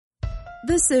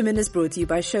This sermon is brought to you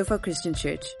by Shofar Christian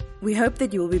Church. We hope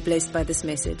that you will be blessed by this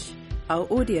message. Our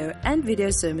audio and video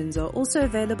sermons are also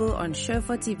available on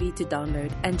Shofar TV to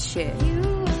download and share.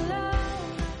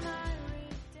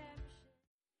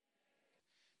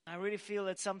 I really feel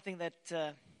it's something that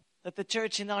the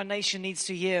church in our nation needs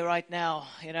to hear right now.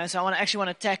 So I want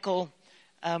to tackle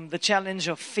the challenge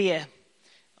of fear,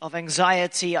 of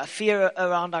anxiety, fear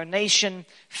around our nation,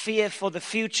 fear for the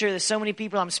future. There's so many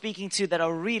people I'm speaking to that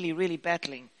are really, really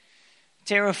battling,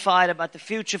 terrified about the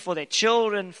future for their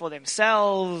children, for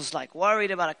themselves, like worried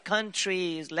about a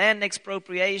country, land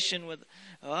expropriation with,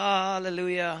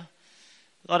 hallelujah,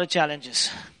 a lot of challenges.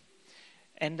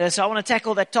 And so I want to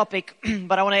tackle that topic,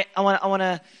 but I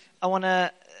want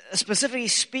to specifically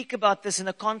speak about this in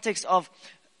the context of,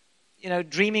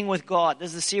 dreaming with God. This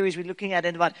is a series we're looking at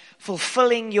about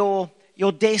fulfilling your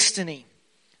destiny.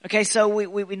 Okay, so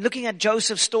we've been looking at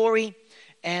Joseph's story,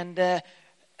 and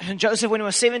Joseph, when he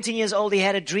was 17 years old, he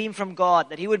had a dream from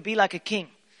God that he would be like a king,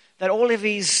 that all of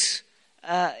his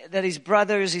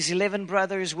brothers, his 11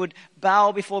 brothers, would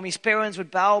bow before him. His parents would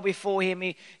bow before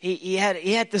him. He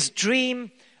had this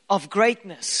dream of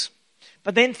greatness,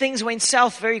 but then things went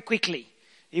south very quickly.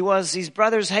 His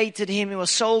brothers hated him. He was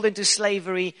sold into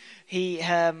slavery. He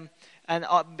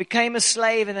became a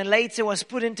slave, and then later was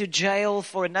put into jail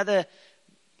for another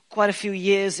quite a few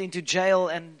years into jail.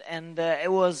 And it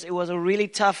was a really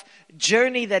tough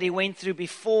journey that he went through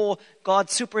before God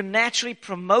supernaturally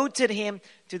promoted him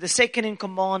to the second in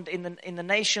command in the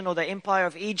nation or the empire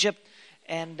of Egypt.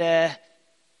 And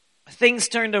things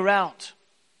turned around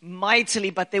mightily,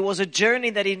 but there was a journey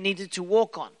that he needed to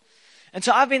walk on. And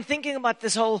so I've been thinking about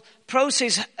this whole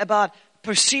process about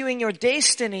pursuing your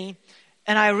destiny,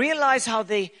 and I realize how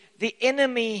the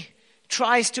enemy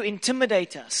tries to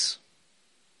intimidate us.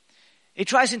 He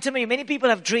tries to intimidate. Many people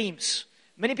have dreams.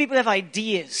 Many people have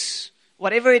ideas,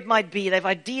 whatever it might be. They have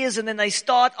ideas, and then they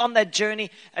start on that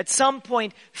journey. At some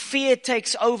point, fear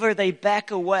takes over. They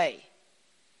back away,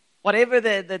 whatever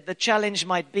the challenge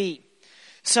might be.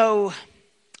 So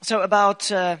about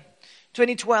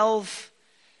 2012...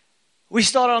 we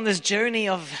started on this journey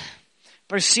of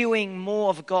pursuing more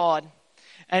of God.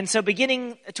 And so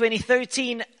beginning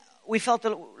 2013, we felt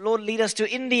the Lord lead us to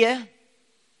India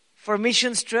for a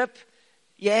missions trip.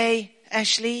 Yay,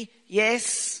 Ashley,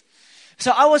 yes.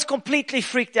 So I was completely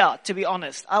freaked out, to be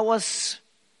honest. I was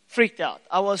freaked out.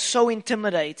 I was so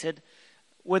intimidated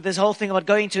with this whole thing about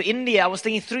going to India. I was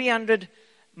thinking 300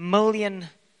 million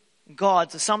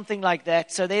gods or something like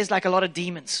that. So there's like a lot of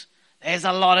demons. There's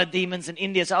a lot of demons in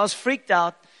India. So I was freaked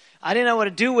out. I didn't know what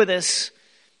to do with this.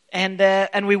 And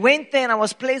we went there, and I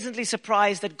was pleasantly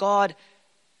surprised that God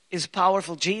is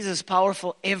powerful. Jesus is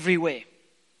powerful everywhere.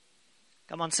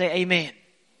 Come on, say amen.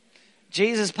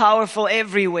 Jesus is powerful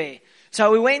everywhere.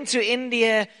 So we went to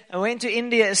India. I went to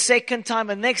India a second time.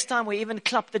 And next time we even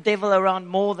clapped the devil around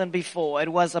more than before. It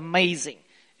was amazing.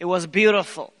 It was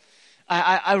beautiful.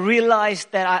 I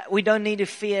realized that we don't need to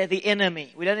fear the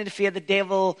enemy. We don't need to fear the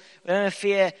devil. We don't need to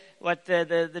fear what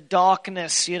the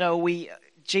darkness.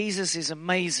 Jesus is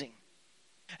amazing.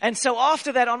 And so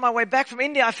after that, on my way back from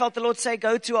India, I felt the Lord say,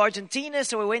 go to Argentina.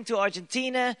 So we went to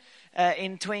Argentina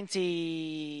in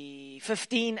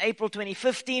 2015, April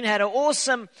 2015. Had an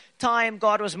awesome time.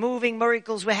 God was moving.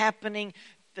 Miracles were happening.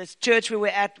 This church we were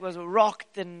at was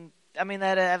rocked. And they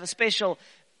had to have a special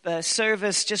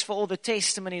service just for all the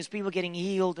testimonies, people getting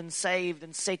healed and saved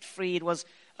and set free. It was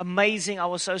amazing. I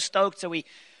was so stoked. So we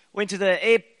went to the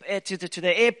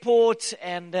airport,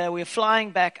 and we were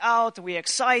flying back out. We were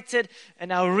excited. And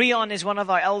now Rion is one of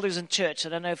our elders in church. I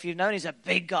don't know if you've known. He's a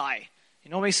big guy. He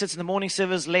normally sits in the morning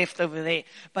service left over there,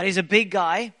 but he's a big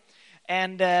guy.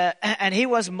 And he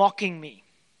was mocking me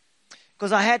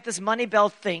because I had this money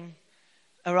belt thing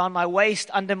around my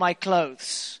waist under my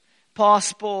clothes.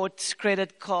 Passport,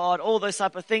 credit card, all those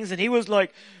type of things. And he was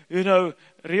like,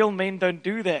 real men don't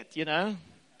do that,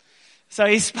 So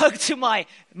he spoke to my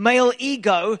male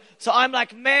ego. So I'm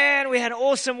like, man, we had an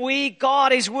awesome week.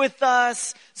 God is with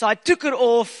us. So I took it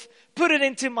off, put it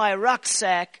into my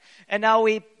rucksack. And now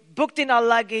we booked in our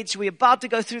luggage. We're about to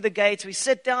go through the gates. We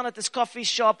sit down at this coffee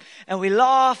shop and we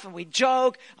laugh and we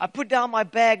joke. I put down my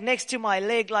bag next to my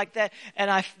leg like that.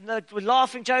 And we're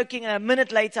laughing, joking. And a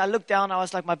minute later, I looked down. I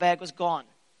was like, my bag was gone.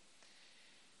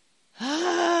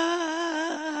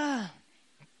 I'm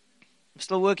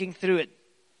still working through it.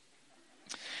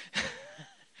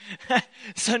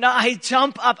 So now I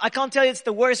jump up. I can't tell you,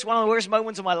 it's one of the worst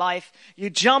moments of my life. You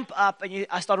jump up and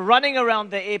I start running around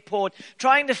the airport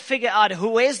trying to figure out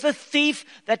who is the thief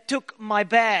that took my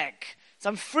bag. So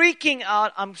I'm freaking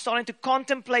out. I'm starting to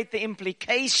contemplate the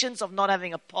implications of not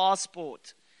having a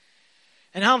passport.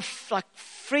 And I'm like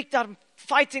freaked out. I'm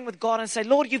fighting with God and say,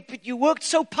 Lord, you worked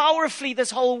so powerfully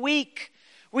this whole week.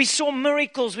 We saw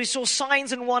miracles. We saw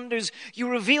signs and wonders. You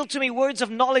revealed to me words of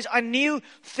knowledge. I knew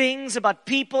things about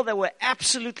people that were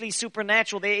absolutely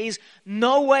supernatural. There is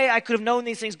no way I could have known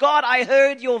these things. God, I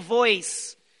heard your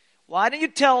voice. Why didn't you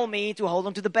tell me to hold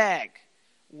on to the bag?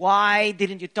 Why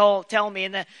didn't you tell me?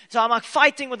 And so I'm like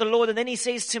fighting with the Lord. And then he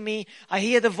says to me, I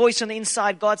hear the voice on the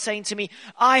inside, God saying to me,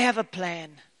 I have a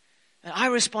plan. And I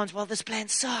respond, well, this plan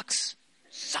sucks.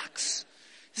 Sucks.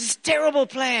 This is a terrible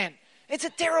plan. It's a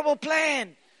terrible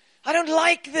plan. I don't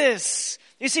like this.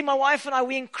 You see, my wife and I,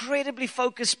 we're incredibly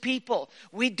focused people.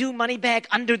 We do money bag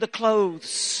under the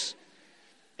clothes.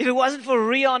 If it wasn't for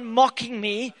Rion mocking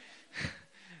me,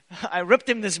 I ripped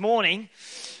him this morning.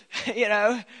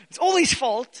 It's all his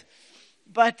fault.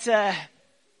 But the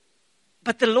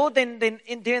Lord then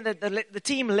during the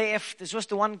team left. There was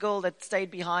the one girl that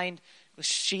stayed behind.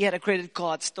 She had a credit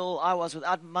card still. I was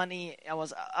without money. I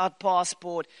was out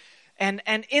passport. And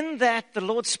in that, the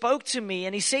Lord spoke to me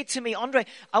and he said to me, Andre,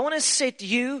 I want to set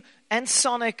you and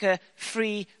Sonica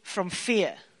free from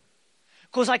fear.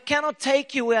 Because I cannot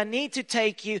take you where I need to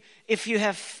take you if you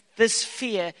have this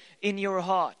fear in your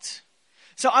heart.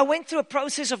 So I went through a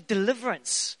process of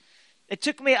deliverance. It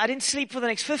took me, I didn't sleep for the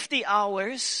next 50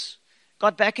 hours.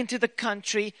 Got back into the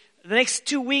country. The next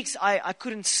 2 weeks, I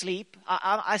couldn't sleep.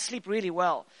 I sleep really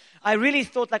well. I really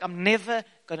thought like I'm never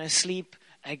going to sleep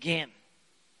again.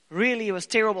 Really, it was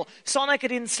terrible. Sonica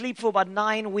didn't sleep for about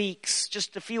 9 weeks,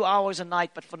 just a few hours a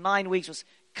night, but for 9 weeks was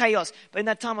chaos. But in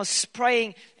that time I was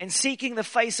praying and seeking the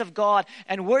face of God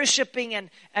and worshiping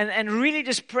and really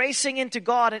just praising into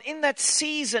God. And in that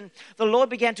season, the Lord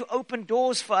began to open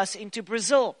doors for us into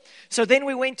Brazil. So then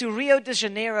we went to Rio de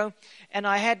Janeiro, and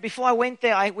before I went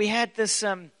there, we had this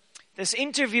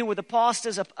interview with the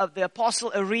pastors of the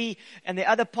Apostle Ari and the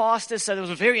other pastors. So it was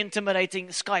a very intimidating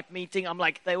Skype meeting.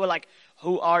 They were like,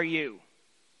 who are you?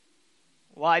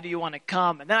 Why do you want to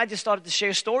come? And then I just started to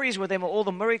share stories with them of all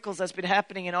the miracles that's been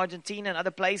happening in Argentina and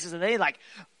other places. And they're like,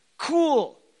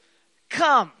 cool,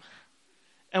 come.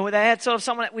 And they had sort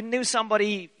of we knew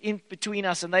somebody in between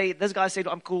us. And this guy said,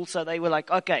 I'm cool. So they were like,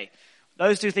 okay,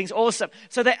 those two things, awesome.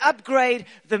 So they upgrade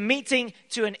the meeting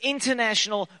to an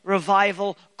international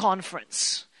revival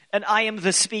conference. And I am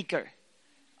the speaker.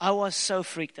 I was so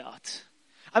freaked out.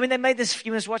 I mean, they made this,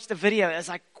 you must watch the video. It's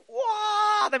like,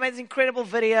 wow, they made this incredible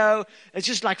video. It's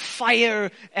just like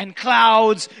fire and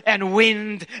clouds and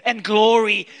wind and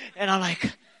glory. And I'm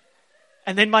like,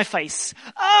 and then my face.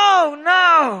 Oh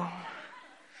no.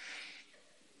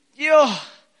 Yo.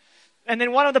 And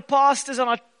then one of the pastors on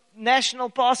our national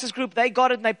pastors group, they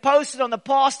got it and they posted on the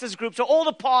pastors group. So all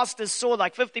the pastors saw,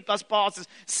 like 50 plus pastors,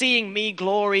 seeing me,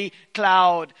 glory,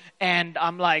 cloud. And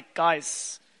I'm like,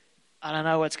 guys, I don't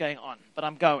know what's going on, but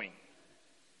I'm going.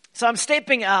 So I'm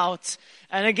stepping out,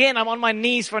 and again, I'm on my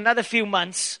knees for another few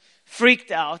months, freaked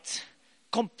out,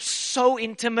 so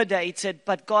intimidated,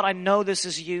 but God, I know this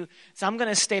is you, so I'm going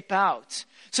to step out.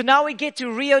 So now we get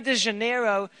to Rio de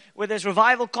Janeiro, where there's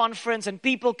revival conference and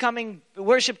people coming,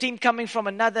 worship team coming from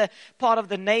another part of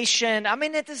the nation. I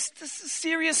mean, this is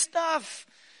serious stuff.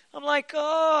 I'm like,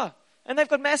 oh, and they've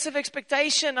got massive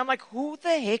expectation. I'm like, who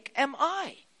the heck am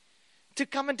I to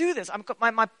come and do this?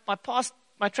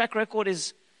 My track record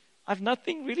is, I have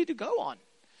nothing really to go on,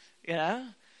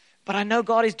 But I know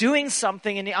God is doing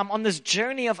something, and I'm on this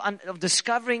journey of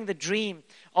discovering the dream,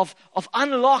 of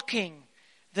unlocking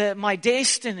my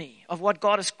destiny of what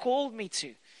God has called me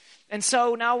to. And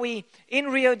so now we in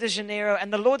Rio de Janeiro,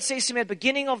 and the Lord says to me at the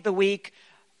beginning of the week,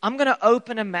 I'm going to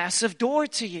open a massive door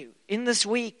to you in this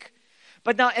week.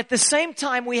 But now at the same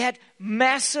time, we had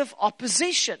massive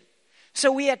opposition.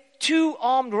 So we had 2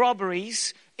 armed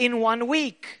robberies in 1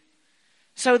 week.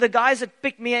 So the guys that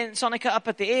picked me and Sonica up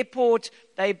at the airport,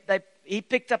 he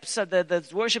picked up the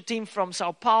worship team from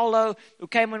Sao Paulo who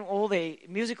came in all the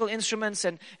musical instruments.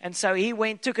 And so he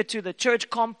took it to the church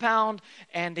compound,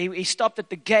 and he stopped at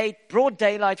the gate, broad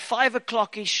daylight, 5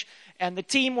 o'clock-ish. And the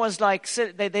team was like,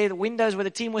 the windows where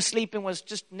the team was sleeping was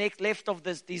just left of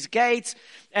these gates.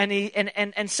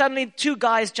 And suddenly 2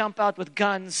 guys jump out with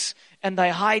guns and they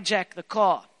hijack the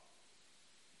car.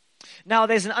 Now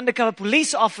there's an undercover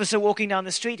police officer walking down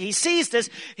the street. He sees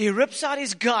this. He rips out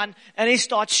his gun and he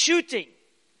starts shooting.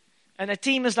 And the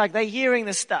team is like, they're hearing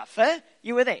this stuff. Eh?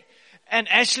 You were there. And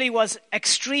Ashley was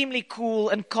extremely cool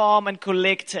and calm and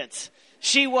collected.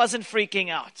 She wasn't freaking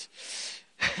out.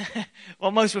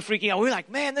 Well, most were freaking out. We were like,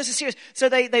 man, this is serious. So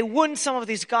they wound some of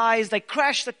these guys. They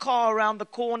crash the car around the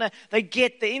corner. They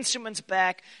get the instruments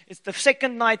back. It's the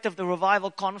second night of the revival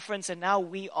conference, and now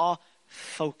we are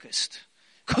focused.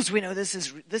 Because we know this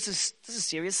is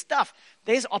serious stuff.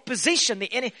 There's opposition.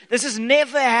 This has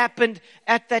never happened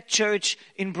at that church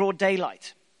in broad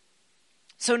daylight.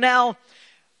 So now,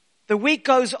 the week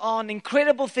goes on,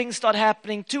 incredible things start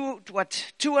happening.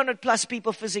 200 plus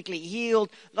people physically healed.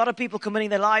 A lot of people committing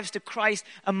their lives to Christ.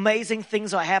 Amazing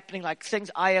things are happening, like things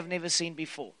I have never seen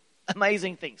before.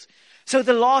 Amazing things. So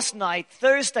the last night,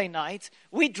 Thursday night,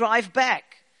 we drive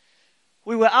back.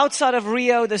 We were outside of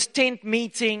Rio, this tent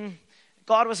meeting.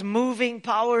 God was moving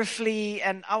powerfully,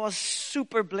 and I was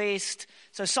super blessed.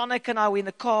 So Sonic and I were in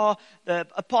the car. The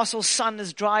apostle's son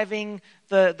is driving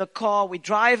the car. We're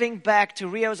driving back to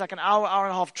Rio. It's like an hour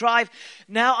and a half drive.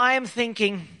 Now I am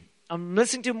thinking, I'm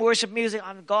listening to worship music.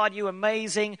 I'm, God, you're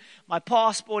amazing. My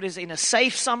passport is in a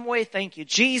safe somewhere. Thank you,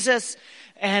 Jesus.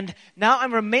 And now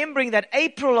I'm remembering that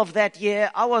April of that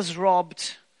year, I was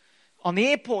robbed on the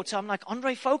airport. So I'm like,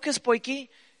 André, focus, boykie.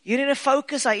 You need to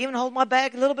focus. I even hold my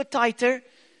bag a little bit tighter.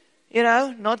 You know,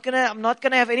 I'm not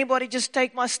gonna have anybody just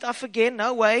take my stuff again.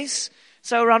 No ways.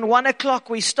 So around 1 o'clock,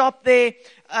 we stop there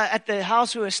at the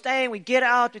house we were staying. We get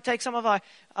out, we take some of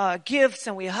our gifts,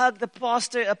 and we hug the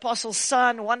pastor, apostle's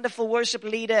son, wonderful worship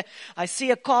leader. I see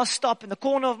a car stop in the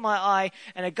corner of my eye,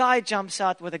 and a guy jumps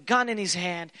out with a gun in his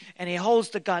hand, and he holds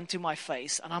the gun to my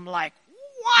face. And I'm like,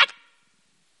 what?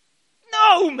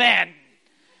 No, man.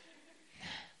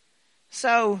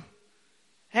 So,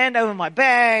 hand over my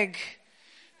bag.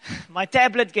 My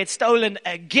tablet gets stolen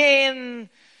again.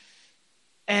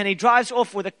 And he drives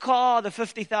off with a car, the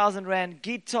 50,000 rand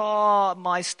guitar,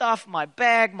 my stuff, my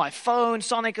bag, my phone,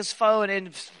 Sonic's phone.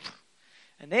 And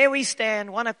there we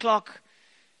stand, 1 o'clock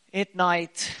at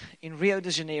night in Rio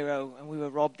de Janeiro, and we were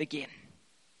robbed again.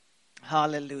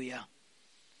 Hallelujah.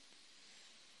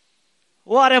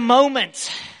 What a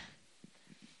moment.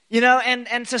 You know,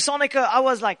 and so Sonica, I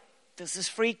was like, this is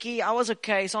freaky. I was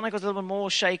okay. Sonic was a little bit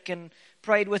more shaken.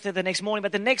 Prayed with her the next morning.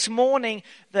 But the next morning,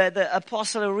 the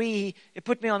apostle Ari, he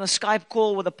put me on a Skype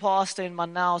call with a pastor in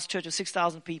Manaus church of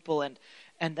 6,000 people.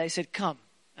 And they said, come.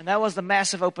 And that was the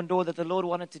massive open door that the Lord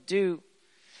wanted to do.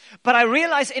 But I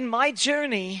realized in my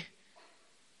journey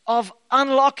of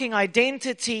unlocking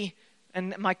identity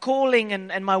and my calling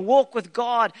and my walk with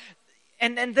God,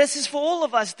 and this is for all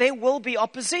of us, there will be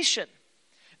opposition.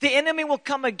 The enemy will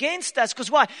come against us because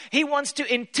why? He wants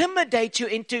to intimidate you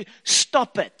into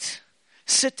stop it.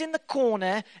 Sit in the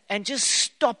corner and just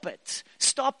stop it.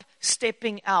 Stop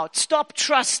stepping out. Stop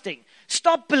trusting.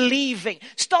 Stop believing.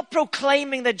 Stop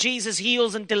proclaiming that Jesus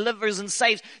heals and delivers and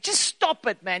saves. Just stop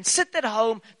it, man. Sit at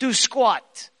home, do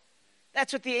squat.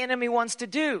 That's what the enemy wants to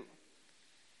do.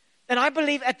 And I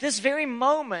believe at this very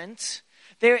moment,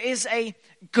 there is a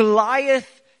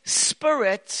Goliath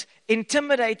spirit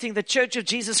intimidating the church of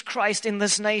Jesus Christ in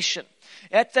this nation.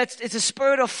 It's a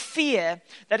spirit of fear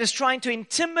that is trying to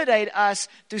intimidate us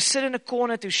to sit in a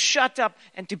corner, to shut up,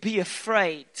 and to be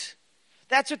afraid.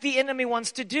 That's what the enemy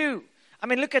wants to do. I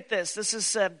mean, look at this. This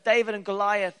is David and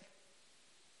Goliath.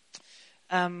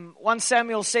 1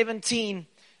 Samuel 17,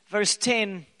 verse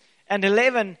 10 and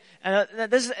 11.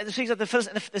 This speaks of the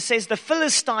Philistine. It says, the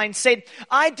Philistine said,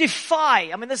 I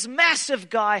defy. I mean, this massive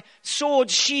guy, sword,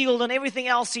 shield, and everything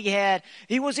else he had.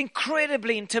 He was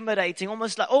incredibly intimidating,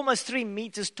 almost 3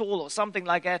 meters tall or something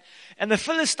like that. And the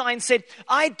Philistine said,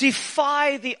 I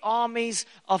defy the armies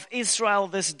of Israel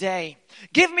this day.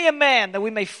 Give me a man that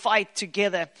we may fight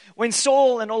together. When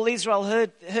Saul and all Israel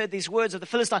heard these words of the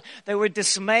Philistine, they were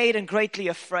dismayed and greatly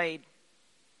afraid.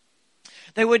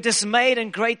 They were dismayed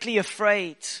and greatly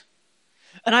afraid.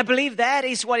 And I believe that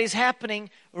is what is happening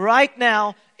right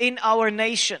now in our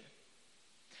nation.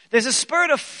 There's a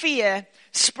spirit of fear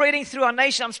spreading through our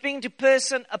nation. I'm speaking to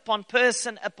person upon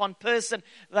person upon person.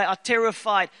 They are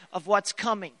terrified of what's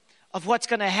coming, of what's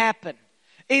going to happen.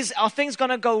 Are things going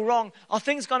to go wrong? Are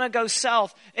things going to go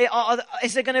south?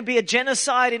 Is there going to be a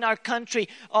genocide in our country?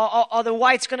 Are the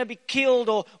whites going to be killed?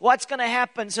 Or what's going to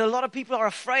happen? So a lot of people are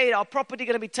afraid. Our property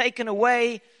going to be taken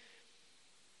away.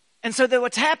 And so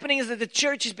what's happening is that the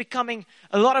church is becoming,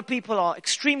 a lot of people are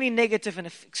extremely negative and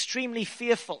extremely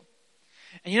fearful.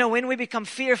 And you know, when we become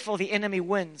fearful, the enemy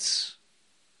wins.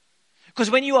 Because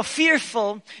when you are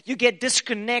fearful, you get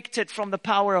disconnected from the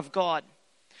power of God.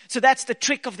 So that's the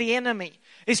trick of the enemy.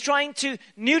 He's trying to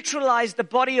neutralize the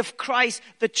body of Christ,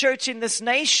 the church in this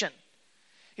nation.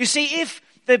 You see, if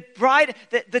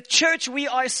the church, we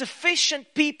are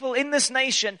sufficient people in this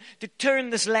nation to turn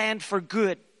this land for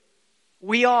good.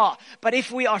 We are. But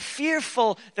if we are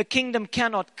fearful, the kingdom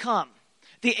cannot come.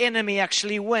 The enemy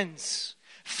actually wins.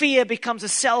 Fear becomes a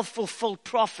self-fulfilled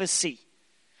prophecy.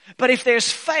 But if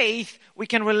there's faith, we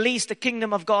can release the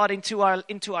kingdom of God into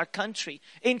our country,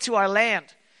 into our land.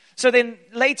 So then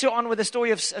later on with the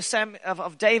story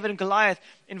of David and Goliath,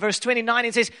 in verse 29,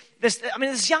 it says,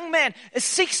 this young man, a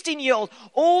 16-year-old,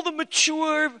 all the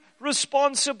mature,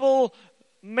 responsible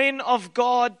men of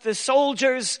God, the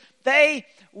soldiers, they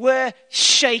were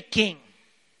shaking.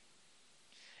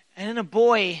 And then a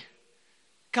boy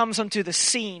comes onto the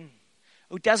scene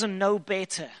who doesn't know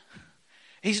better.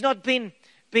 He's not been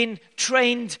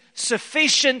trained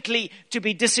sufficiently to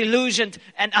be disillusioned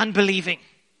and unbelieving.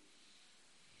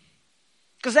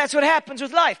 Because that's what happens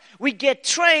with life. We get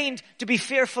trained to be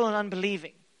fearful and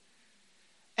unbelieving.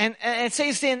 And it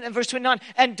says then in verse 29,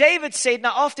 and David said,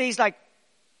 now after he's like,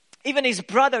 even his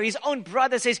own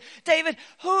brother says, David,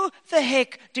 who the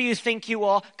heck do you think you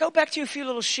are? Go back to your few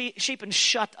little sheep and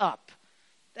shut up.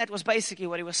 That was basically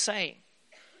what he was saying.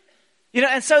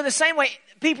 And so the same way,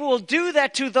 people will do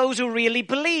that to those who really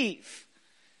believe.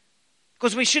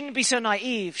 Because we shouldn't be so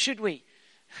naive, should we?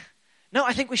 No,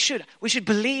 I think we should. We should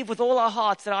believe with all our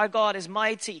hearts that our God is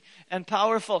mighty and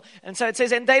powerful. And so it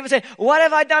says, and David said, what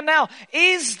have I done now?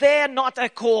 Is there not a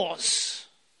cause?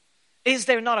 Is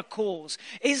there not a cause?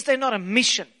 Is there not a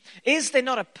mission? Is there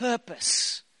not a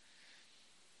purpose?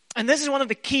 And this is one of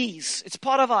the keys. It's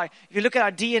part of if you look at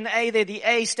our DNA there, the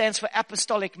A stands for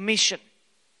apostolic mission.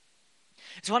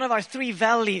 It's one of our 3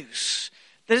 values.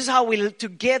 This is how we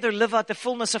together live out the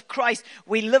fullness of Christ.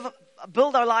 We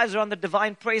build our lives around the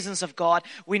divine presence of God.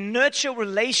 We nurture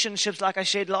relationships, like I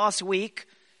shared last week,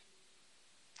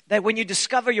 that when you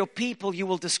discover your people, you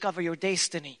will discover your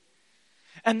destiny.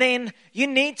 And then you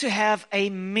need to have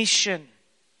a mission.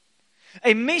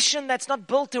 A mission that's not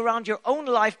built around your own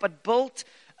life, but built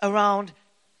around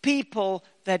people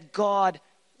that God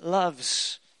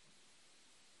loves.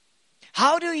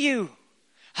 How do you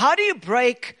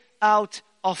break out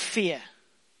of fear?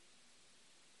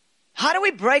 How do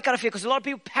we break out of fear? Because a lot of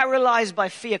people paralyzed by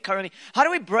fear currently. How do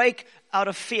we break out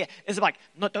of fear? It's like,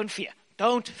 no, don't fear.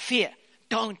 Don't fear.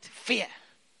 Don't fear.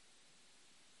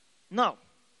 No.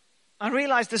 I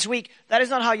realized this week that is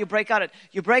not how you break out of it.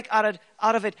 You break out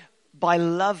of it by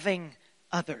loving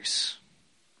others.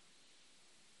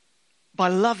 By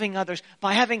loving others.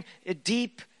 By having a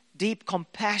deep, deep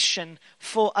compassion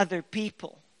for other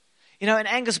people. And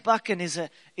Angus Buchan is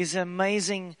an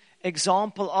amazing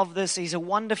example of this. He's a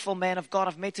wonderful man of God.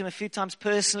 I've met him a few times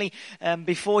personally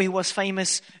before he was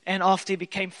famous and after he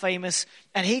became famous.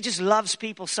 And he just loves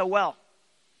people so well.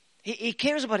 He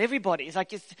cares about everybody. It's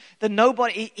like the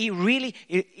nobody. He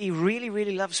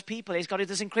really loves people. He's got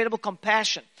this incredible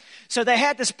compassion. So they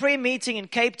had this prayer meeting in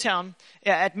Cape Town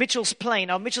at Mitchell's Plain.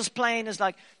 Now Mitchell's Plain is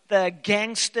like the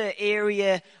gangster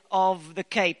area of the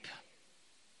Cape.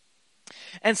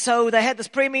 And so they had this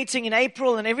prayer meeting in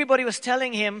April, and everybody was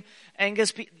telling him,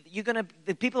 Angus,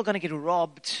 the people are going to get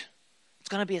robbed. It's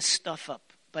going to be a stuff up,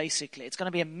 basically. It's going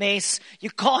to be a mess. You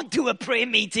can't do a prayer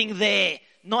meeting there.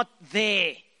 Not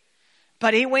there.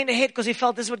 But he went ahead because he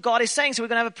felt this is what God is saying, so we're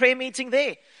going to have a prayer meeting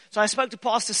there. So I spoke to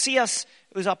Pastor Sias,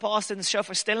 who's our pastor in the show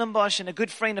for Stellenbosch, and a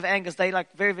good friend of Angus. They're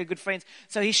like very, very good friends.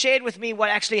 So he shared with me what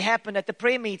actually happened at the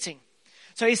prayer meeting.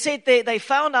 So he said they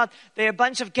found out there are a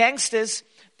bunch of gangsters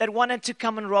that wanted to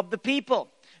come and rob the people.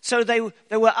 So they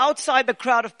were outside the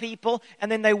crowd of people,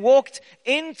 and then they walked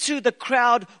into the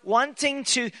crowd wanting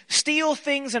to steal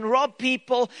things and rob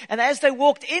people. And as they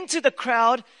walked into the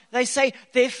crowd, they say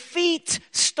their feet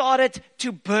started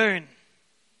to burn.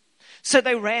 So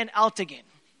they ran out again.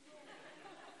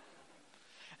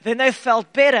 Then they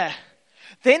felt better.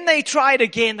 Then they tried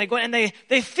again.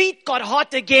 Their feet got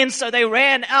hot again, so they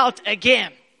ran out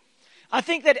again. I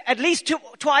think that at least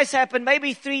twice happened,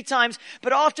 maybe 3 times.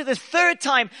 But after the 3rd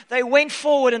time, they went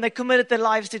forward and they committed their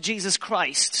lives to Jesus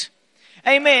Christ.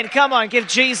 Amen. Come on, give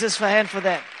Jesus a hand for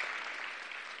that.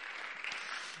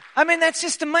 I mean, that's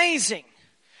just amazing.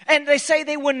 And they say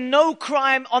there were no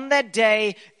crime on that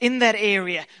day in that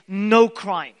area. No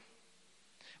crime.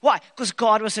 Why? Because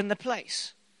God was in the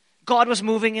place. God was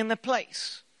moving in the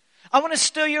place. I want to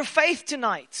stir your faith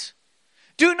tonight.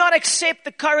 Do not accept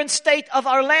the current state of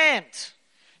our land.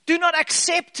 Do not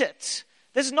accept it.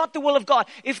 This is not the will of God.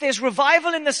 If there's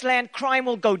revival in this land, crime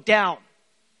will go down.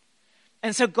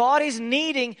 And so God is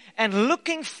needing and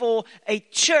looking for a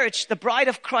church, the bride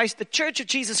of Christ, the church of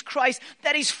Jesus Christ,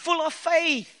 that is full of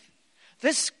faith.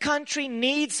 This country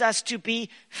needs us to be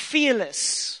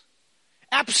fearless.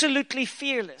 Absolutely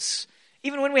fearless.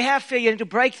 Even when we have fear, you need to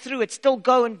break through it. Still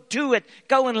go and do it.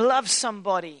 Go and love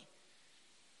somebody.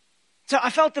 So I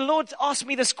felt the Lord ask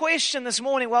me this question this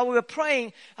morning while we were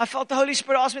praying. I felt the Holy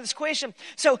Spirit ask me this question.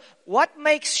 So what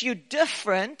makes you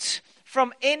different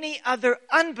from any other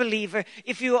unbeliever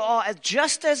if you are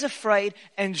just as afraid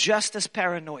and just as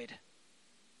paranoid?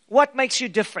 What makes you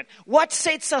different? What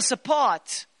sets us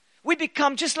apart? We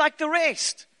become just like the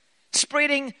rest,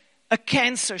 spreading a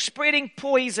cancer, spreading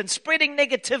poison, spreading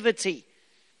negativity,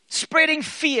 spreading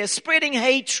fear, spreading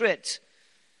hatred.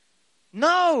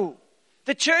 No,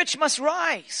 the church must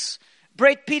rise.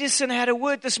 Brett Peterson had a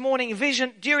word this morning,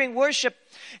 vision during worship.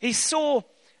 He saw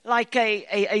like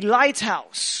a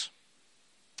lighthouse.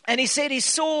 And he said he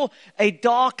saw a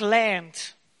dark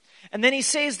land. And then he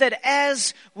says that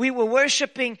as we were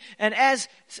worshiping and as,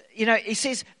 he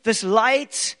says this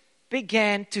light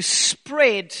began to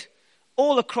spread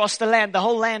all across the land. The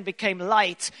whole land became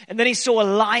light. And then he saw a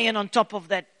lion on top of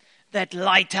that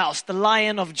lighthouse, the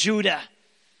Lion of Judah.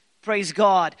 Praise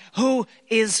God. Who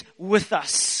is with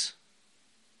us?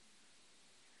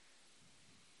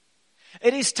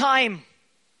 It is time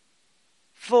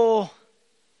for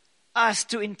us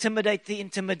to intimidate the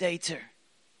intimidator.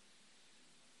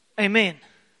 Amen.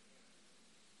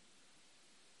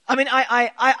 I mean,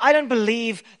 I don't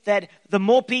believe that the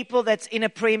more people that's in a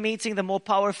prayer meeting, the more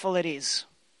powerful it is.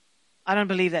 I don't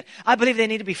believe that. I believe there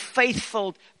need to be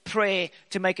faithful prayer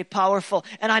to make it powerful.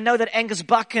 And I know that Angus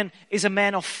Buchan is a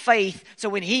man of faith. So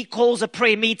when he calls a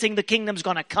prayer meeting, the kingdom's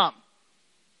going to come.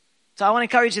 So I want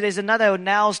to encourage you, there's another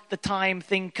now's the time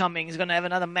thing coming. He's going to have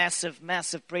another massive,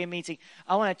 massive prayer meeting.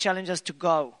 I want to challenge us to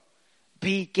go.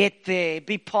 Get there,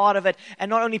 be part of it. And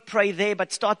not only pray there,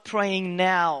 but start praying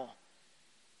now.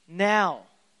 Now.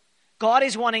 God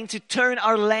is wanting to turn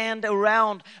our land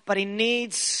around, but He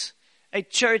needs a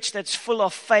church that's full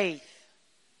of faith.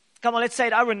 Come on, let's say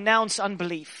it. I renounce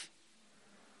unbelief.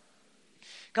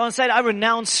 Come on, say it. I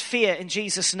renounce fear in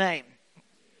Jesus' name.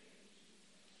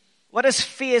 What does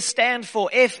fear stand for?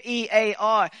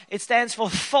 F-E-A-R. It stands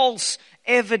for false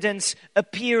evidence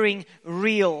appearing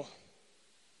real.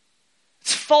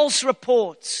 It's false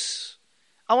reports.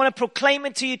 I want to proclaim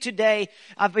it to you today.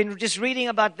 I've been just reading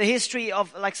about the history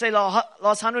of, like say, last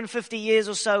 150 years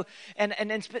or so. And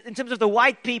in terms of the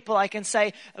white people, I can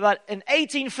say about in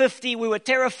 1850, we were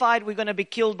terrified we're going to be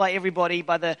killed by everybody,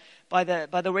 by the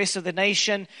rest of the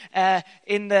nation.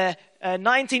 In the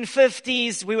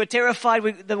 1950s, we were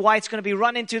terrified the whites going to be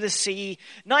run into the sea.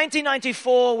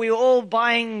 1994, we were all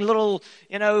buying little,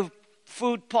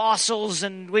 food parcels,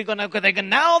 and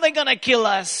now they're going to kill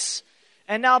us.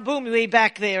 And now, boom, we're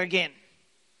back there again.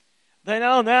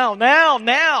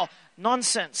 Now.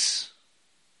 Nonsense.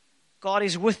 God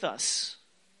is with us.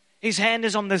 His hand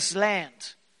is on this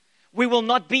land. We will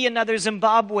not be another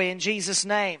Zimbabwe in Jesus'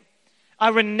 name. I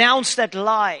renounce that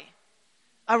lie.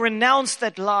 And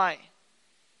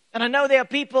I know there are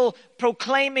people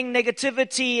proclaiming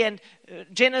negativity and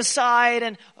genocide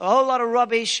and a whole lot of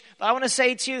rubbish. But I want to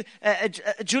say to you,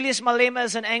 Julius Malema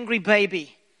is an angry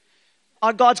baby.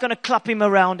 Our God's going to clap him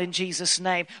around in Jesus'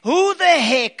 name. Who the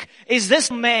heck is this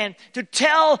man to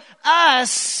tell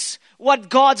us what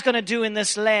God's going to do in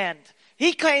this land?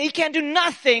 He can't do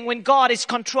nothing when God is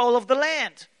control of the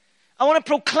land. I want to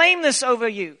proclaim this over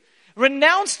you.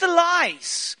 Renounce the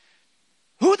lies.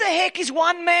 Who the heck is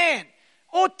one man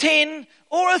or 10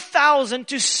 or 1,000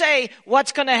 to say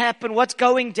what's going to happen, what's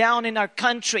going down in our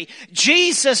country?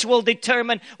 Jesus will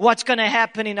determine what's going to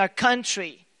happen in our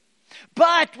country.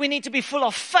 But we need to be full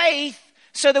of faith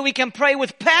so that we can pray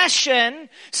with passion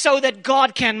so that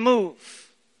God can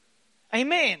move.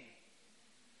 Amen.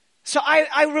 So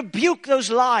I rebuke those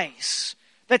lies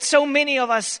that so many of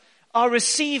us are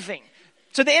receiving.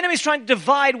 So the enemy is trying to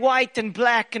divide white and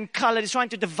black and color. He's trying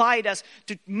to divide us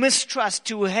to mistrust,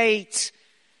 to hate.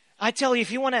 I tell you,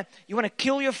 if you want to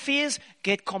kill your fears,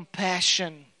 get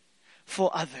compassion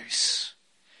for others.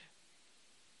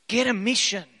 Get a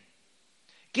mission.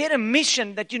 Get a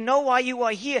mission that you know why you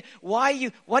are here,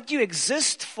 what you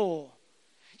exist for.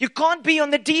 You can't be on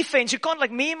the defense. You can't,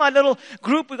 like me and my little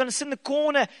group, we're going to sit in the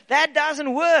corner. That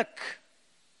doesn't work.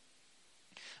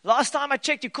 Last time I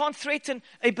checked, you can't threaten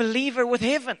a believer with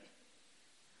heaven.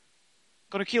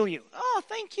 Going to kill you. Oh,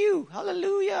 thank you.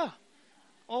 Hallelujah.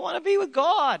 I want to be with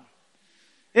God.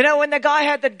 When the guy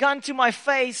had that gun to my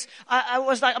face, I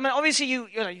was like, obviously you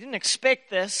didn't expect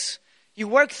this. You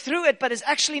work through it, but it's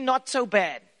actually not so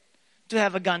bad to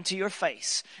have a gun to your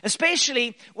face.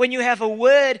 Especially when you have a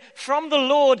word from the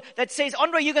Lord that says,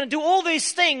 André, you're going to do all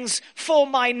these things for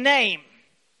my name.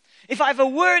 If I have a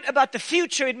word about the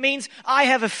future, it means I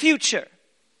have a future.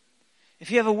 If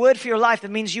you have a word for your life,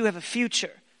 that means you have a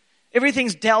future.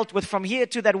 Everything's dealt with from here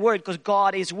to that word because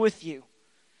God is with you.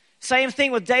 Same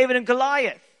thing with David and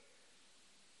Goliath.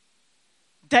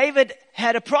 David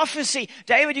had a prophecy.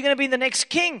 David, you're going to be the next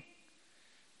king.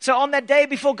 So on that day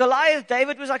before Goliath,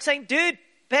 David was like saying, dude,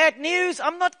 bad news.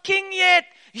 I'm not king yet.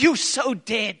 You so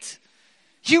dead.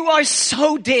 You are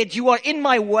so dead. You are in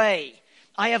my way.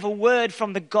 I have a word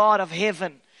from the God of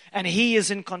heaven, and He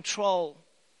is in control.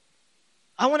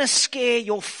 I want to scare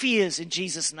your fears in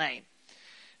Jesus' name.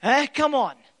 Come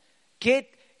on. Get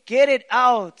it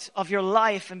out of your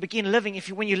life and begin living.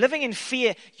 When you're living in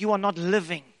fear, you are not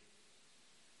living.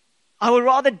 I would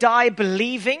rather die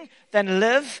believing than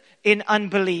live in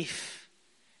unbelief.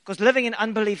 Because living in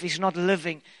unbelief is not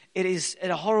living. It is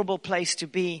a horrible place to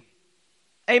be.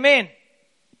 Amen.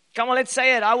 Come on, let's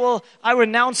say it. I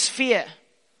renounce fear.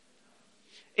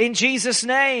 In Jesus'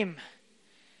 name.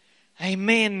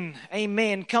 Amen.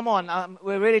 Amen. Come on.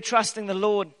 We're really trusting the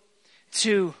Lord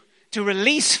to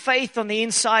release faith on the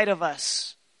inside of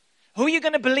us. Who are you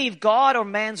going to believe, God or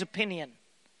man's opinion?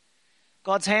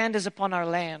 God's hand is upon our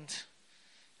land.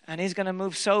 And He's going to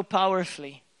move so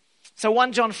powerfully. So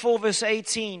 1 John 4 verse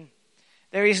 18.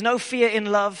 There is no fear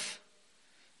in love,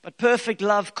 but perfect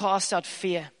love casts out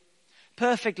fear.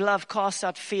 Perfect love casts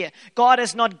out fear. God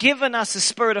has not given us a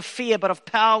spirit of fear, but of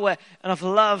power and of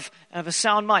love and of a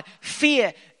sound mind.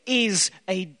 Fear is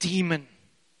a demon.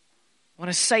 I want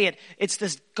to say it. It's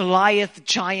this Goliath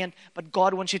giant, but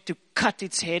God wants you to cut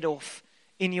its head off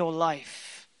in your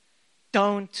life.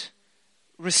 Don't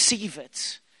receive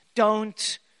it.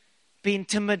 Don't be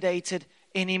intimidated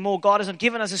anymore. God has not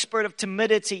given us a spirit of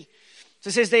timidity. So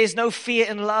it says there is no fear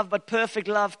in love, but perfect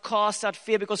love casts out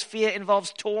fear, because fear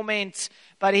involves torment.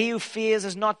 But he who fears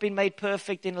has not been made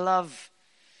perfect in love.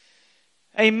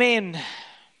 Amen.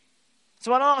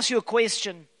 So I want to ask you a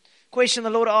question. Question the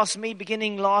Lord asked me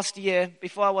beginning last year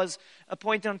before I was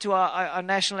appointed onto our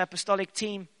national apostolic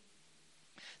team.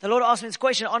 The Lord asked me this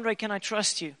question, André, can I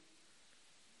trust you?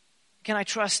 Can I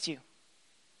trust you?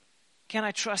 Can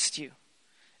I trust you?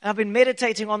 And I've been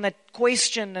meditating on that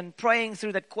question and praying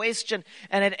through that question,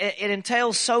 and it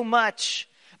entails so much.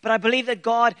 But I believe that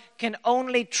God can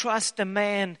only trust a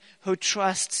man who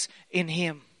trusts in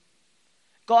Him.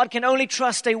 God can only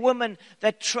trust a woman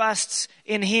that trusts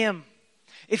in Him.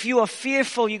 If you are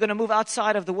fearful, you're going to move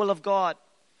outside of the will of God.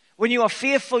 When you are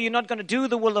fearful, you're not going to do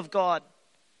the will of God.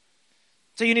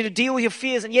 So you need to deal with your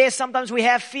fears. And yes, sometimes we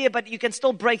have fear, but you can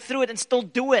still break through it and still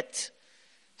do it.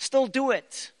 Still do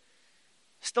it.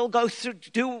 Still go through,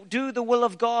 do the will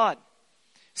of God.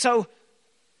 So,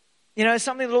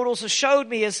 something the Lord also showed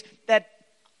me is that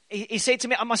He said to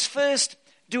me, I must first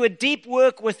do a deep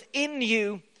work within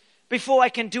you before I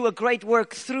can do a great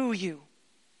work through you.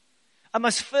 I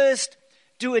must first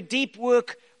do a deep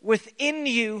work within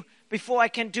you before I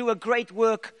can do a great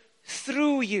work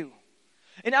through you.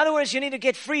 In other words, you need to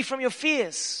get free from your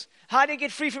fears. How do you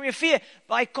get free from your fear?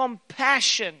 By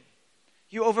compassion.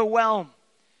 You overwhelm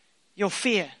your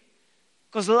fear.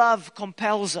 Because love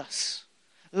compels us.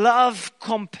 Love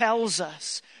compels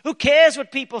us. Who cares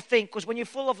what people think? Because when you're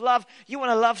full of love, you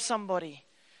want to love somebody.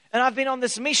 And I've been on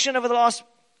this mission over the last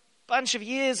bunch of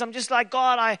years. I'm just like,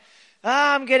 God,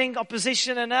 I'm getting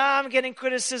opposition, and I'm getting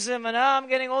criticism, and I'm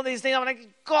getting all these things. I'm like,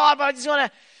 God, but I just want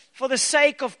to, for the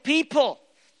sake of people,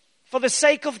 for the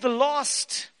sake of the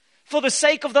lost, for the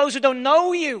sake of those who don't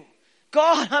know you,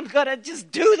 God, I'm going to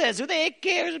just do this. Who the heck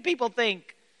cares what people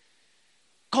think?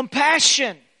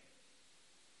 Compassion.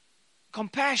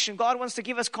 Compassion. God wants to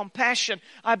give us compassion.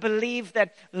 I believe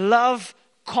that love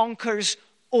conquers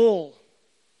all.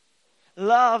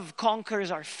 Love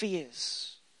conquers our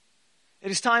fears.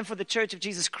 It is time for the Church of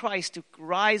Jesus Christ to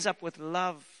rise up with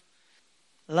love.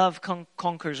 Love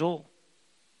conquers all.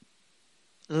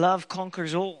 Love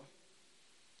conquers all.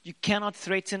 You cannot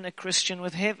threaten a Christian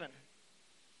with heaven.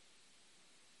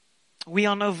 We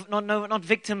are not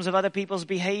victims of other people's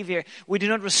behavior. We do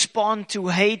not respond to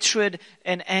hatred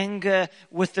and anger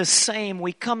with the same.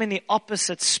 We come in the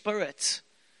opposite spirit.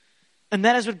 And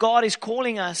that is what God is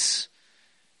calling us.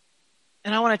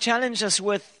 And I want to challenge us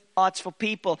with hearts for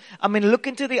people. I mean, look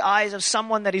into the eyes of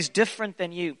someone that is different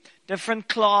than you. Different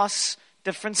class,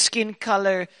 different skin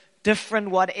color,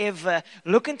 different whatever.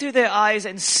 Look into their eyes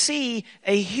and see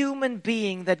a human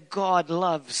being that God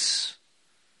loves.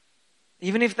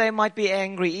 Even if they might be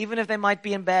angry, even if they might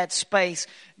be in bad space,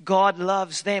 God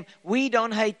loves them. We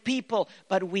don't hate people,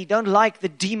 but we don't like the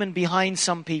demon behind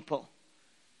some people.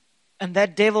 And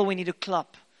that devil we need to club.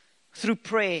 Through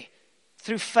prayer,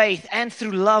 through faith, and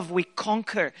through love we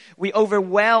conquer. We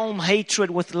overwhelm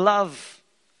hatred with love.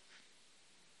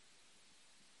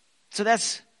 So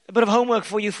that's a bit of homework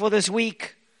for you for this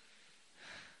week.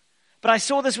 But I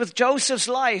saw this with Joseph's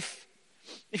life.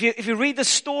 If you read the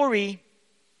story,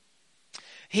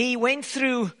 he went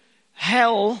through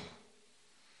hell,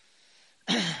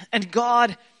 and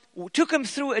God took him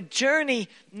through a journey,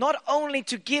 not only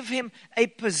to give him a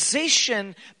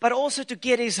position, but also to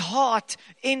get his heart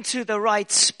into the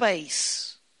right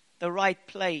space, the right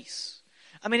place.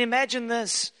 I mean, imagine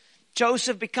this.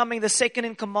 Joseph becoming the second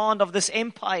in command of this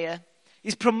empire.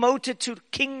 He's promoted to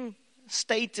king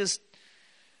status.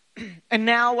 And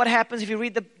now what happens if you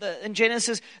read in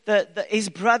Genesis, his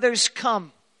brothers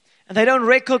come and they don't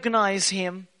recognize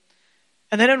him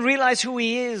and they don't realize who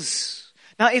he is.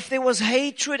 Now, if there was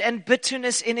hatred and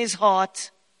bitterness in his heart,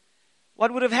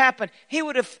 what would have happened? He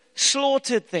would have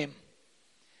slaughtered them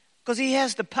because he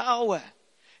has the power.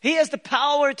 He has the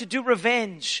power to do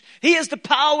revenge. He has the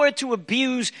power to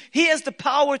abuse. He has the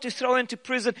power to throw into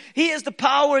prison. He has the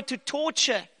power to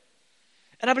torture.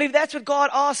 And I believe that's what God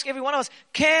asks every one of us.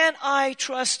 Can I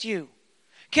trust you?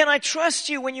 Can I trust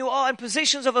you when you are in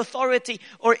positions of authority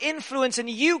or influence and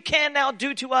you can now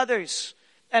do to others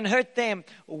and hurt them?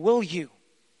 Will you?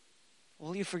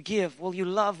 Will you forgive? Will you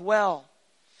love well?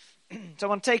 So I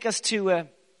want to take us to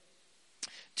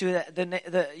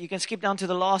you can skip down to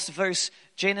the last verse,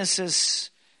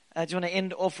 Genesis. Do you want to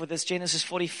end off with this? Genesis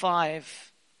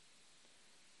 45.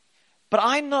 But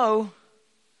I know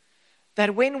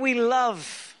that when we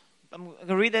love, I'm going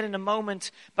to read that in a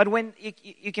moment, but when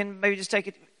you can maybe just take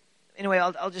it, anyway,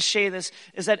 I'll just share this,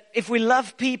 is that if we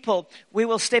love people, we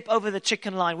will step over the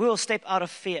chicken line. We will step out of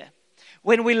fear.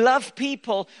 When we love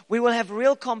people, we will have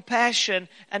real compassion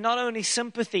and not only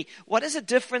sympathy. What is the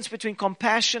difference between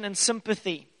compassion and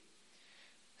sympathy?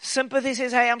 Sympathy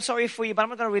says, hey, I'm sorry for you, but I'm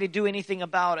not going to really do anything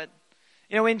about it.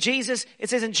 You know, when Jesus,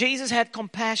 it says, and Jesus had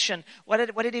compassion. What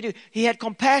did he do? He had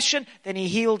compassion, then he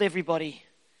healed everybody.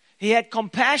 He had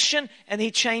compassion and he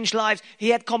changed lives. He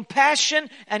had compassion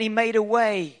and he made a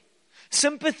way.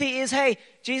 Sympathy is, hey,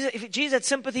 Jesus, if Jesus had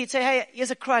sympathy, he'd say, hey,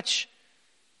 here's a crutch.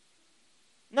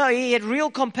 No, he had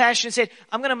real compassion and said,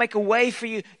 I'm going to make a way for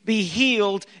you. Be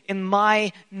healed in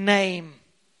my name.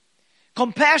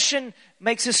 Compassion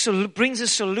brings a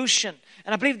solution.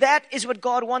 And I believe that is what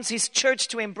God wants his church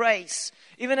to embrace.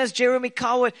 Even as Jeremy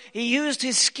Coward, he used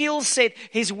his skill set,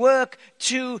 his work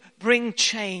to bring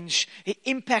change,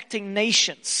 impacting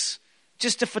nations.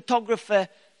 Just a photographer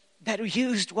that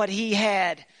used what he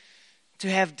had to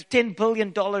have $10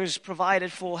 billion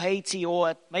provided for Haiti,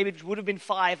 or maybe it would have been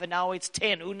 5 and now it's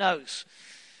 10, who knows.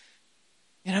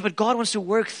 You know, but God wants to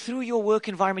work through your work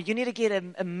environment. You need to get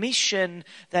a mission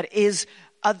that is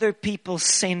other people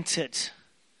centered.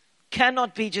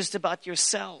 Cannot be just about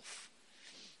yourself.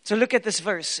 So look at this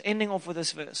verse, ending off with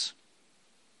this verse.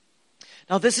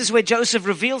 Now this is where Joseph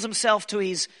reveals himself to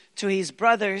his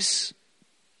brothers.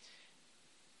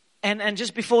 And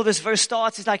just before this verse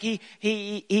starts, it's like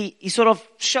he sort of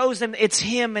shows them it's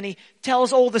him, and he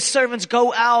tells all the servants,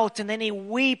 go out, and then he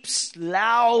weeps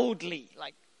loudly,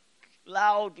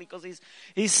 because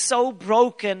he's so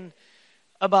broken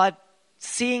about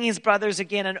seeing his brothers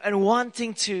again and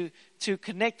wanting to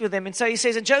connect with them. And so he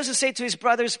says, and Joseph said to his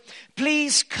brothers,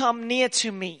 please come near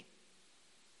to me.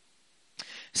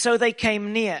 So they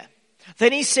came near.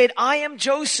 Then he said, I am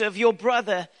Joseph, your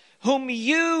brother, whom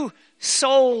you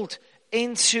sold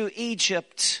into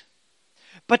Egypt.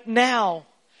 But now,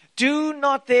 do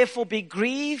not therefore be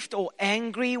grieved or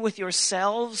angry with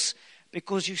yourselves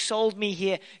because you sold me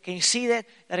here. Can you see that?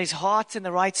 That his heart's in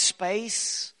the right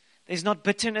space. There's not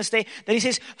bitterness there. Then he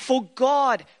says, for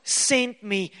God sent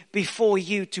me before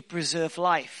you to preserve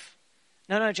life.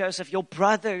 No, Joseph, your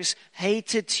brothers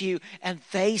hated you and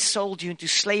they sold you into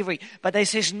slavery. But they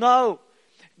says, no,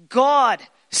 God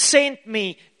sent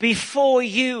me before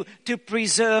you to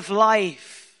preserve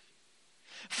life.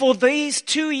 For these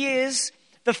 2 years,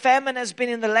 the famine has been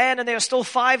in the land, and there are still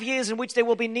 5 years in which there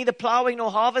will be neither plowing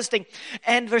nor harvesting.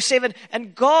 And verse 7,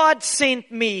 and God sent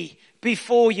me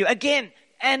before you. Again,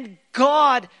 and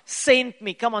God sent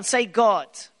me. Come on, say God.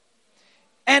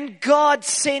 And God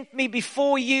sent me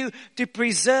before you to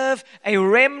preserve a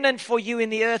remnant for you in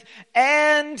the earth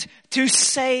and to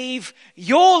save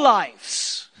your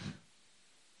lives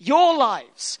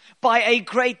by a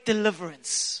great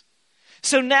deliverance.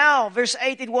 So now, verse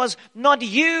 8, it was not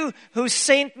you who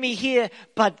sent me here,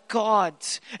 but God.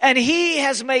 And he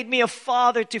has made me a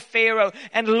father to Pharaoh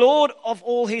and Lord of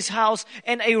all his house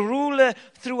and a ruler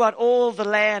throughout all the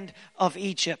land of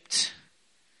Egypt.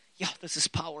 Yeah, this is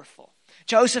powerful.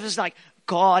 Joseph is like,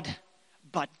 God,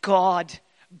 but God,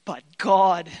 but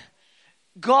God.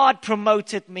 God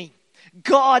promoted me.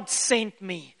 God sent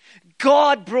me.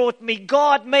 God brought me.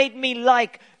 God made me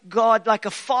like God, like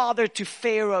a father to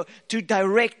Pharaoh, to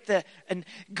direct and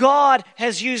God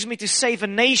has used me to save a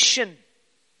nation.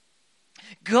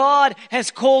 God has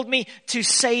called me to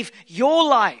save your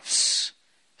lives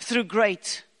through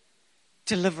great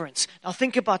deliverance. Now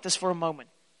think about this for a moment.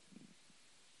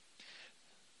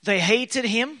 They hated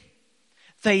him.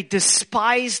 They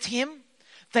despised him.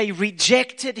 They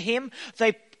rejected him.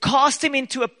 They cast him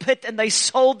into a pit and they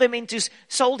sold him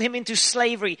into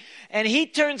slavery. And he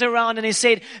turns around and he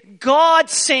said, God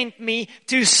sent me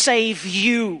to save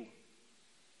you.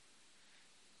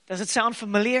 Does it sound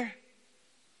familiar?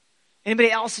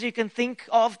 Anybody else that you can think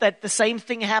of that the same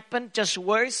thing happened, just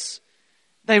worse?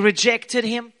 They rejected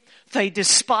him. They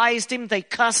despised him, they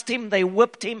cussed him, they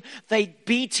whipped him, they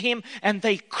beat him, and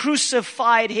they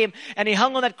crucified him. And he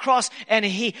hung on that cross and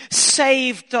he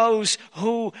saved those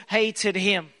who hated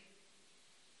him.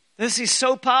 This is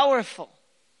so powerful.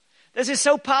 This is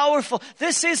so powerful.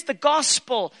 This is the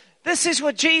gospel. This is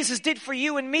what Jesus did for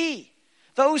you and me.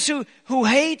 Those who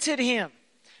hated him,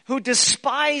 who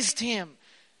despised him.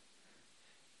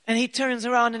 And he turns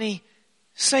around and he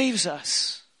saves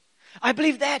us. I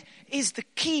believe that is the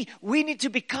key. We need to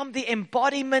become the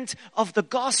embodiment of the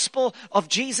gospel of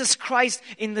Jesus Christ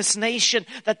in this nation.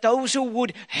 That those who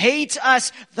would hate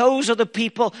us, those are the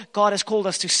people God has called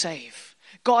us to save.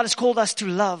 God has called us to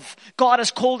love. God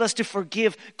has called us to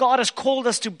forgive. God has called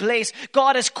us to bless.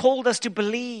 God has called us to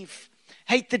believe.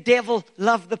 Hate the devil,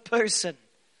 love the person.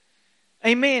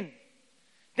 Amen.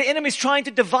 The enemy is trying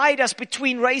to divide us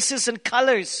between races and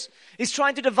colors. He's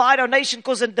trying to divide our nation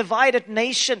because a divided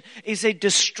nation is a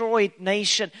destroyed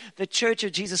nation. The church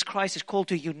of Jesus Christ is called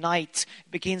to unite.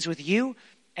 It begins with you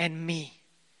and me.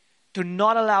 To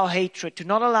not allow hatred, to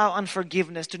not allow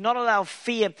unforgiveness, to not allow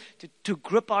fear to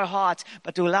grip our hearts,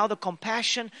 but to allow the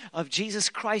compassion of Jesus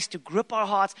Christ to grip our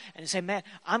hearts and say, man,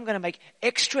 I'm going to make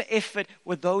extra effort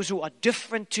with those who are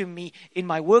different to me in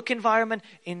my work environment,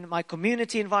 in my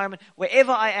community environment,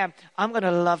 wherever I am, I'm going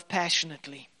to love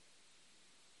passionately.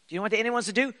 Do you know what the enemy wants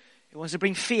to do? He wants to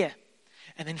bring fear.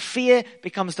 And then fear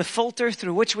becomes the filter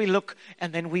through which we look,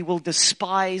 and then we will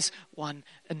despise one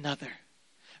another.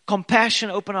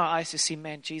 Compassion, open our eyes to see,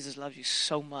 man, Jesus loves you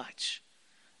so much.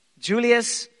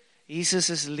 Julius, Jesus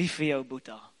is lief vir jou,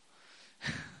 Boeta.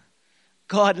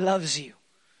 God loves you.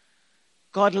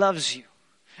 God loves you.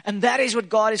 And that is what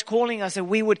God is calling us, that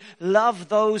we would love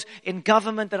those in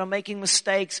government that are making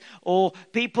mistakes, or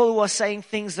people who are saying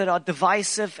things that are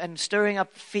divisive and stirring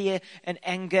up fear and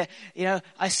anger. You know,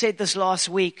 I said this last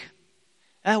week.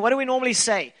 What do we normally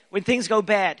say when things go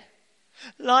bad?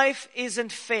 Life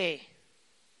isn't fair.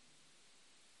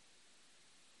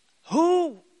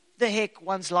 Who the heck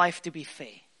wants life to be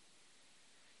fair?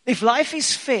 If life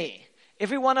is fair,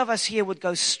 every one of us here would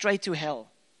go straight to hell.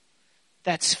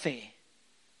 That's fair.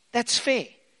 That's fair.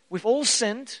 We've all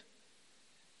sinned.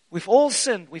 We've all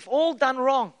sinned. We've all done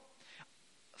wrong.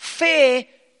 Fair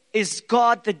is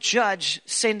God the judge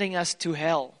sending us to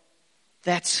hell.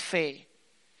 That's fair.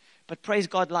 But praise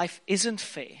God, life isn't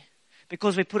fair.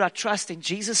 Because we put our trust in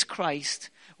Jesus Christ,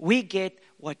 we get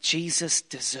what Jesus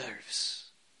deserves.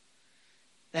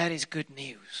 That is good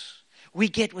news. We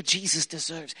get what Jesus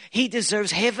deserves. He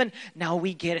deserves heaven. Now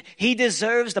we get it. He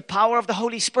deserves the power of the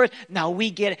Holy Spirit. Now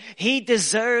we get it. He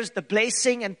deserves the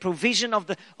blessing and provision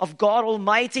of God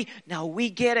Almighty. Now we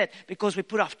get it because we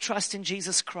put our trust in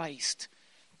Jesus Christ.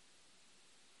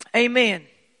 Amen.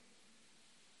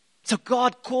 So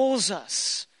God calls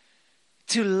us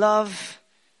to love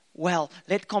well.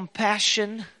 Let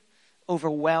compassion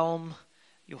overwhelm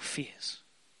your fears.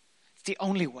 It's the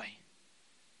only way.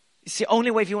 It's the only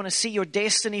way if you want to see your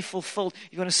destiny fulfilled.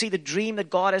 You want to see the dream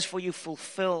that God has for you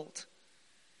fulfilled.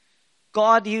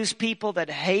 God used people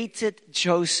that hated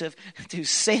Joseph to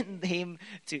send him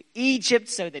to Egypt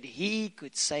so that he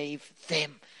could save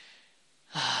them.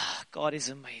 God is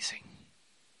amazing.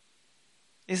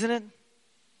 Isn't it?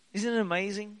 Isn't it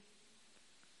amazing?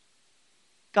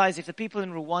 Guys, if the people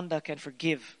in Rwanda can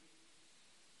forgive,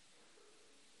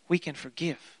 we can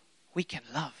forgive. We can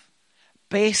love.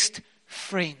 Best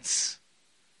friends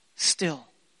still.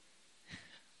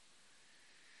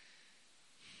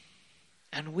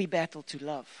 And we battle to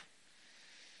love.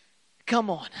 Come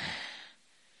on.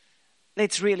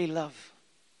 Let's really love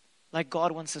like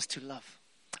God wants us to love.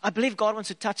 I believe God wants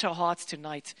to touch our hearts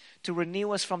tonight, to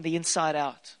renew us from the inside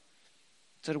out,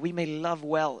 so that we may love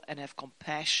well and have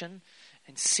compassion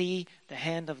and see the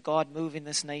hand of God move in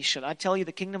this nation. I tell you,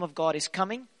 the kingdom of God is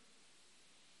coming.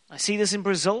 I see this in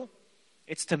Brazil.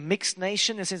 It's the mixed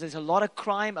nation. It says there's a lot of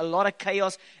crime, a lot of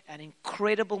chaos, and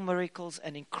incredible miracles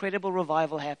and incredible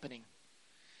revival happening.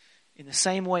 In the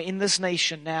same way, in this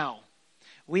nation now,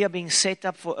 we are being set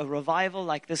up for a revival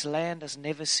like this land has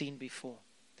never seen before.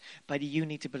 But you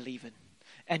need to believe it.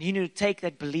 And you need to take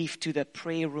that belief to the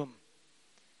prayer room.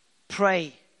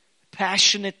 Pray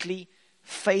passionately,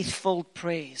 faithful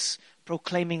prayers.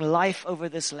 proclaiming life over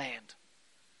this land.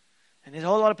 And there's a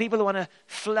whole lot of people who want to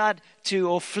flood to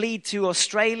or flee to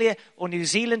Australia or New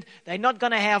Zealand. They're not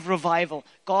going to have revival.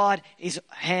 God's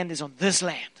hand is on this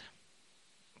land.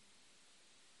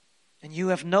 And you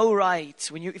have no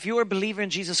right, if you're a believer in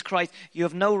Jesus Christ, you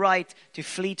have no right to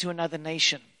flee to another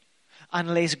nation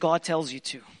unless God tells you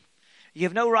to. You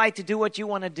have no right to do what you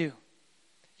want to do.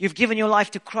 You've given your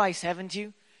life to Christ, haven't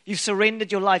you? You've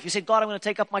surrendered your life. You said, God, I'm going to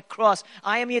take up my cross.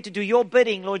 I am here to do your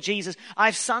bidding, Lord Jesus.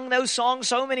 I've sung those songs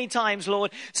so many times,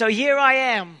 Lord. So here I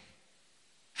am,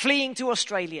 fleeing to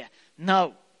Australia.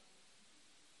 No.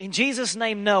 In Jesus'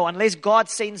 name, no, unless God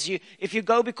sends you. If you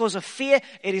go because of fear,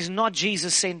 it is not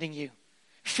Jesus sending you.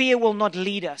 Fear will not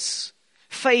lead us.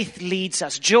 Faith leads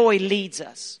us. Joy leads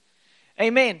us.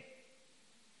 Amen.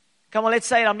 Come on, let's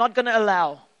say it. I'm not going to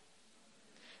allow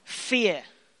fear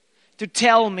to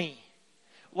tell me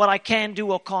what I can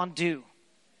do or can't do.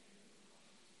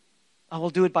 I will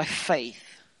do it by faith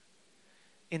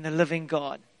in the living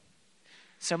God.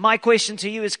 So my question to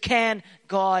you is, can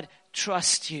God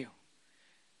trust you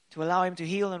to allow Him to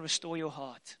heal and restore your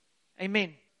heart?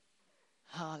 Amen.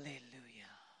 Hallelujah.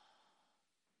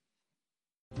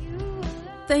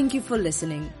 Thank you for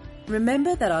listening.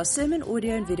 Remember that our sermon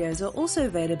audio and videos are also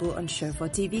available on Shofar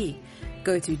TV.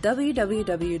 Go to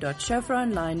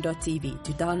www.shofaronline.tv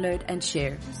to download and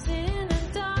share.